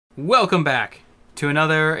Welcome back to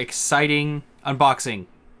another exciting unboxing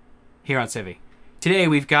here on Civvie. Today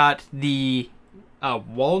we've got the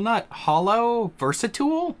Walnut Hollow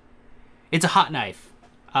Versa-Tool. It's a hot knife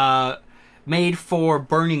made for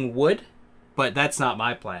burning wood, but that's not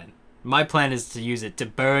my plan. My plan is to use it to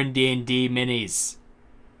burn D&D minis,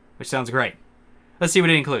 which sounds great. Let's see what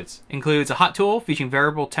it includes. It includes a hot tool featuring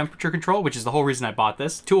variable temperature control, which is the whole reason I bought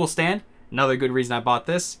this. Tool stand, another good reason I bought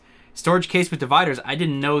this. Storage case with dividers. I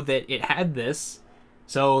didn't know that it had this.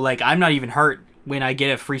 So, like, I'm not even hurt when I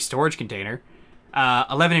get a free storage container.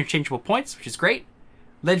 11 interchangeable points, which is great.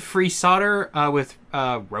 Lead-free solder with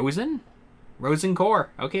rosin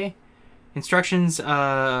core. Okay. Instructions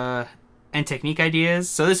and technique ideas.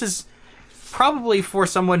 So this is probably for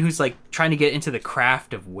someone who's, like, trying to get into the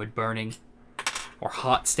craft of wood burning. Or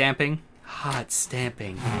hot stamping. Hot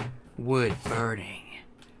stamping. Wood burning.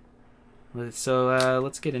 So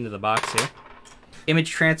let's get into the box here.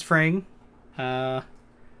 Image transferring. Let's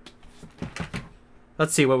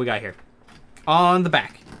see what we got here. On the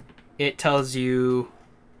back, it tells you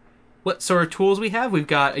what sort of tools we have. We've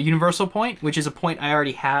got a universal point, which is a point I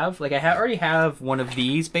already have. Like, I already have one of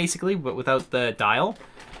these, basically, but without the dial.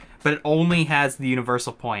 But it only has the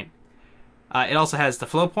universal point. It also has the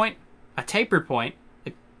flow point, a tapered point,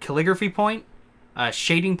 a calligraphy point, a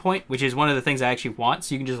shading point, which is one of the things I actually want,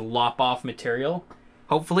 so you can just lop off material,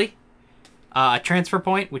 hopefully. A transfer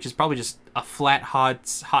point, which is probably just a flat, hot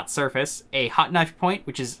surface. A hot knife point,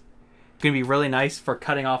 which is going to be really nice for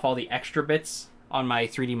cutting off all the extra bits on my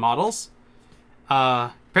 3D models.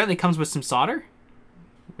 Apparently it comes with some solder,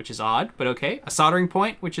 which is odd, but okay. A soldering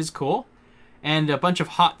point, which is cool. And a bunch of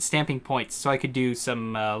hot stamping points, so I could do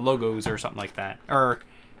some logos or something like that. Or,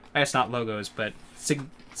 I guess not logos, but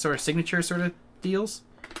sort of signature sort of deals.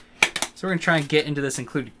 So we're going to try and get into this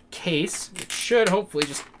included case. It should hopefully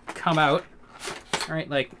just come out. Alright,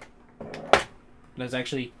 like, that's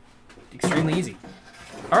actually extremely easy.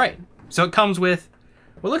 Alright, so it comes with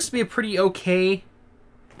what looks to be a pretty okay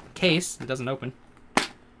case. It doesn't open.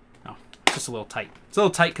 Oh, it's just a little tight. It's a little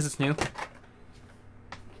tight because it's new.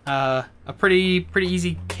 A pretty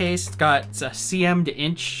easy case. It's got a cm to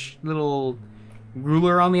inch little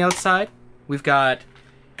ruler on the outside. We've got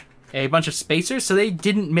a bunch of spacers, so they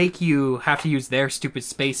didn't make you have to use their stupid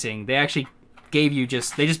spacing. They actually gave you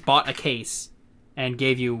they just bought a case and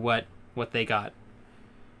gave you what they got.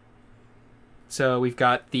 So we've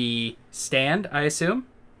got the stand, I assume.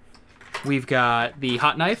 We've got the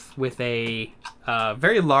hot knife with a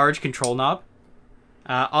very large control knob.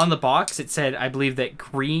 On the box, it said, I believe that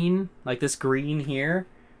green, like this green here,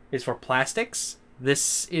 is for plastics.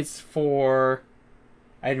 This is for...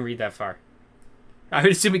 I didn't read that far. I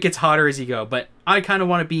would assume it gets hotter as you go, but I kind of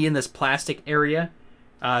want to be in this plastic area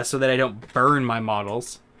so that I don't burn my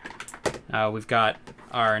models. We've got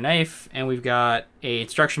our knife, and we've got a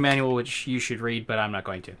instruction manual, which you should read, but I'm not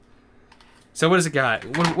going to. So what does it got?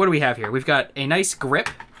 What do we have here? We've got a nice grip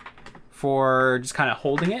for just kind of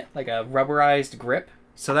holding it, like a rubberized grip.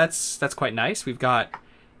 So that's quite nice. We've got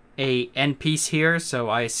a end piece here, so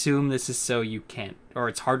I assume this is so you can't, or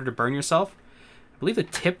it's harder to burn yourself. I believe the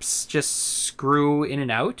tips just screw in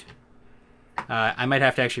and out. I might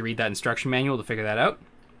have to actually read that instruction manual to figure that out.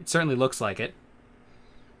 It certainly looks like it.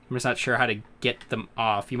 I'm just not sure how to get them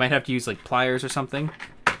off. You might have to use like pliers or something.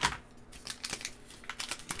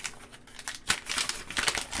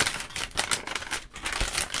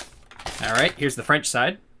 Alright, here's the French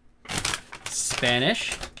side.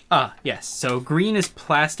 Spanish. Ah, yes. So green is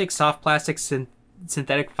plastic, soft plastic,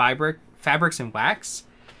 synthetic fabrics, and wax.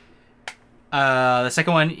 The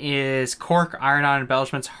second one is cork, iron-on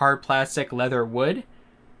embellishments, hard plastic, leather, wood.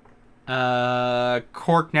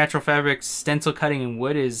 Cork, natural fabrics, stencil cutting, and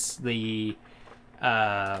wood is the,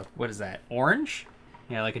 what is that? Orange?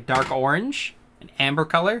 Yeah, like a dark orange, an amber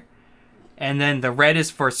color. And then the red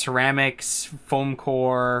is for ceramics, foam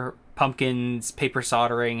core, pumpkins, paper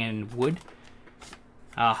soldering, and wood.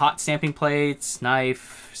 Hot stamping plates,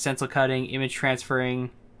 knife, stencil cutting, image transferring.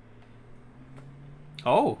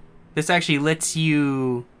 Oh. This actually lets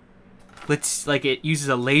you, like it uses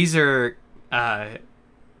a laser, like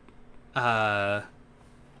a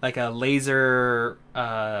laser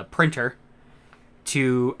printer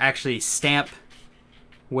to actually stamp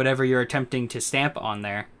whatever you're attempting to stamp on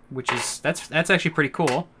there, which is, that's actually pretty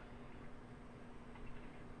cool.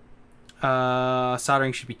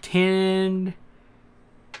 Soldering should be tinned.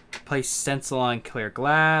 Place stencil on clear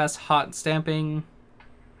glass, hot stamping.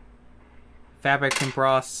 Fabric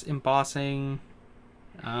embossing.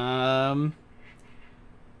 Plug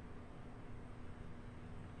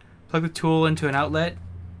the tool into an outlet.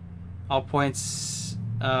 All points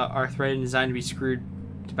are threaded and designed to be screwed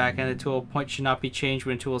to back end of the tool. Point should not be changed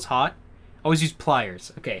when a tool is hot. Always use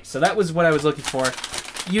pliers. Okay, so that was what I was looking for.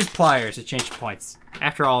 Use pliers to change the points.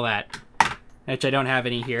 After all that, which I don't have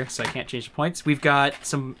any here, so I can't change the points. We've got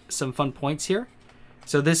some fun points here.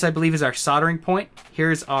 So this, I believe, is our soldering point.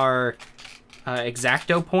 Here's our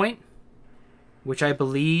X-Acto point, which I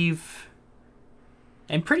believe...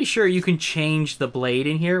 I'm pretty sure you can change the blade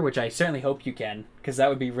in here, which I certainly hope you can, because that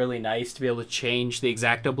would be really nice to be able to change the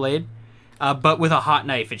X-Acto blade. But with a hot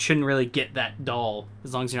knife, it shouldn't really get that dull,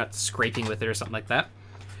 as long as you're not scraping with it or something like that.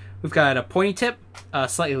 We've got a pointy tip, a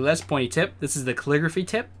slightly less pointy tip. This is the calligraphy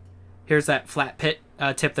tip. Here's that flat pit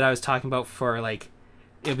tip that I was talking about for, like,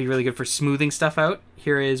 it'll be really good for smoothing stuff out.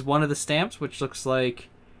 Here is one of the stamps, which looks like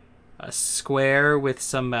a square with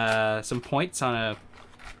some points on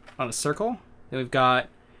a circle. Then we've got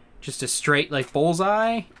just a straight, like,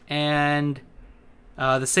 bullseye, and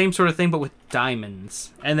the same sort of thing, but with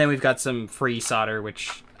diamonds. And then we've got some free solder,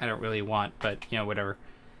 which I don't really want, but, you know, whatever.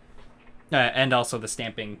 And also the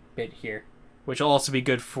stamping bit here, which will also be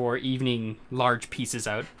good for evening large pieces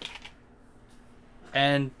out.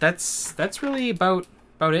 And that's really about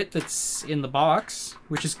it that's in the box,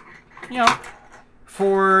 which is, you know,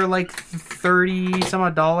 for like $30 some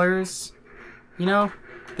odd, you know,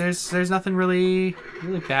 there's nothing really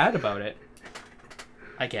bad about it,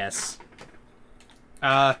 I guess.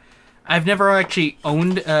 I've never actually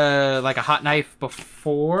owned like a hot knife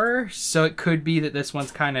before, so it could be that this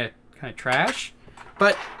one's kind of trash,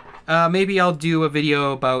 but maybe I'll do a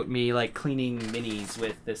video about me like cleaning minis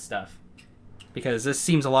with this stuff, because this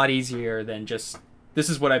seems a lot easier than just, this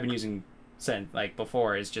is what I've been using since, like,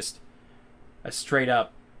 before, is just a straight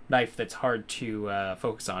up knife that's hard to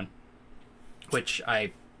focus on, which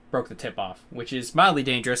I broke the tip off, which is mildly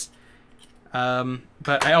dangerous.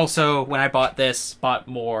 But I also, when I bought this, bought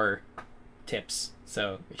more tips,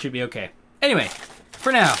 so it should be okay. Anyway,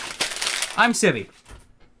 for now, I'm Civvie,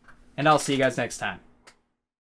 and I'll see you guys next time.